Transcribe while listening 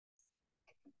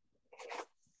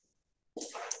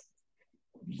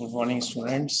Good morning,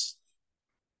 students.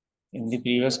 In the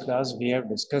previous class, we have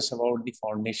discussed about the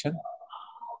foundation.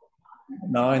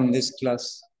 Now, in this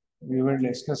class, we will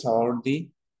discuss about the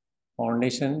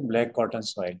foundation in black cotton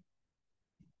soil.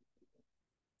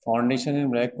 Foundation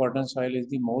in black cotton soil is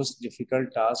the most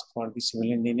difficult task for the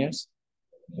civil engineers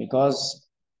because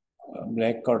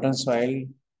black cotton soil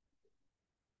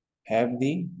have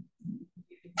the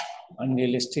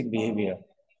unrealistic behavior.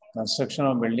 Construction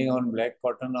of building on black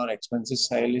cotton or expensive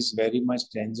soil is very much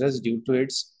dangerous due to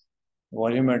its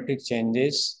volumetric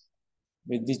changes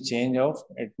with the change of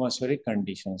atmospheric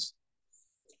conditions.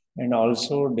 And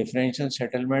also differential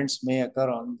settlements may occur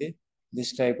on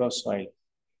this type of soil.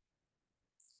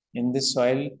 In this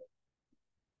soil,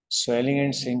 swelling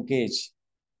and shrinkage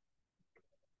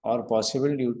are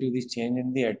possible due to the change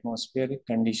in the atmospheric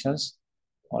conditions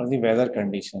or the weather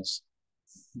conditions.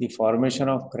 The formation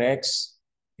of cracks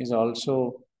is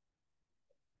also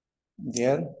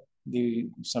there.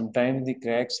 Sometimes the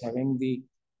cracks having the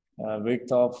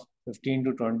width of 15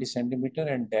 to 20 centimeter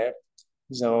and depth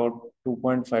is about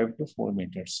 2.5 to 4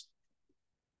 meters.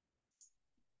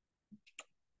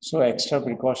 So extra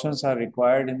precautions are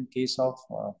required in case of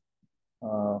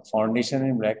foundation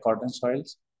in black cotton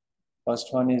soils. First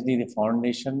one is the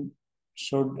foundation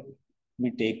should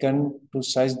be taken to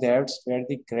such depths where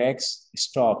the cracks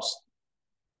stops.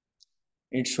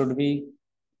 It should be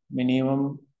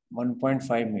minimum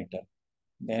 1.5 meter.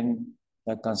 Then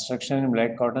the construction in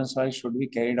black cotton soil should be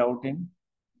carried out in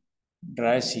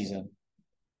dry season.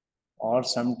 Or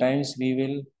sometimes we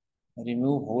will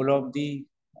remove whole of the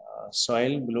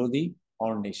soil below the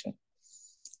foundation.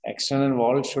 External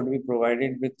walls should be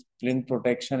provided with plinth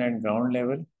protection and ground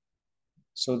level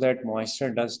so that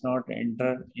moisture does not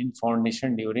enter in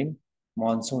foundation during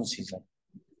monsoon season.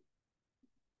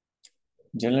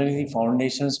 Generally, the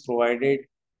foundations provided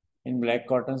in black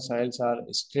cotton soils are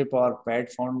strip or pad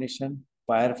foundation,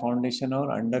 pyre foundation, or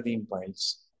under-ream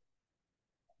piles.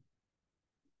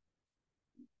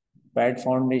 Pad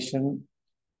foundation,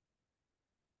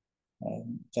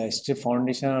 the strip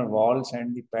foundation or walls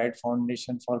and the pad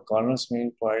foundation for columns may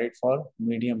be provided for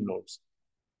medium loads.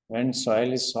 When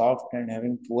soil is soft and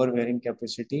having poor bearing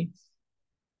capacity,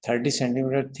 30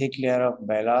 centimeter thick layer of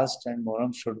ballast and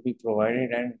boron should be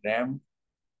provided and rammed,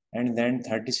 and then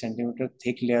 30 centimeter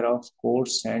thick layer of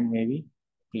coarse sand may be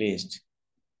placed.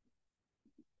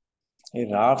 A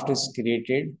raft is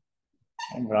created,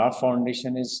 and raft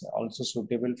foundation is also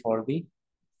suitable for the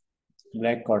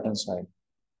black cotton soil.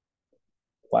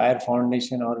 Pyre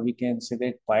foundation, or we can say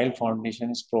that pile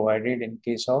foundation, is provided in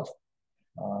case of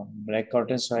black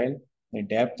cotton soil. The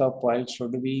depth of pile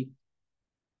should be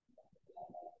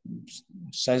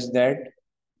such that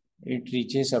it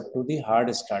reaches up to the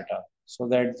hard strata, so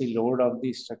that the load of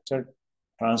the structure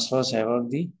transfers above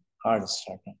the hard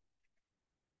strata.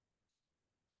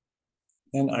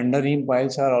 Then under-ream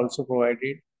piles are also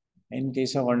provided. In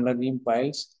case of under-ream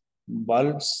piles,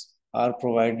 bulbs are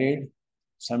provided.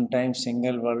 Sometimes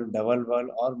single bulb, double bulb,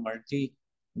 or multi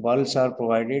bulbs are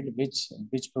provided, which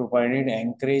provided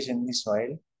anchorage in the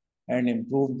soil and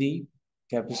improve the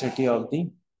capacity of the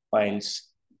piles.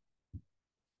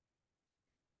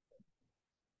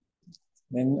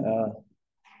 Then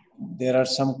there are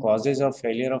some causes of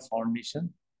failure of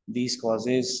foundation. These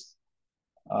causes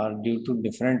are due to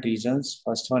different reasons.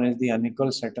 First one is the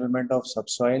unequal settlement of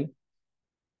subsoil,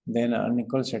 then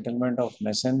unequal settlement of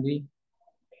masonry,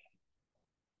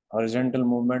 horizontal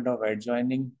movement of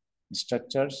adjoining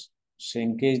structures,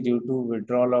 shrinkage due to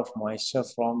withdrawal of moisture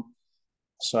from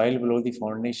soil below the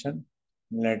foundation,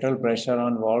 lateral pressure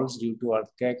on walls due to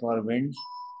earthquake or wind,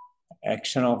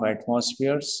 action of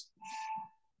atmospheres,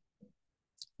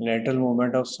 lateral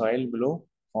movement of soil below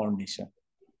foundation.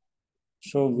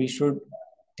 So we should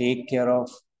take care of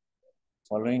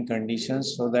following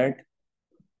conditions so that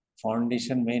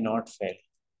foundation may not fail.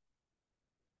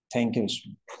 Thank you,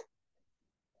 students.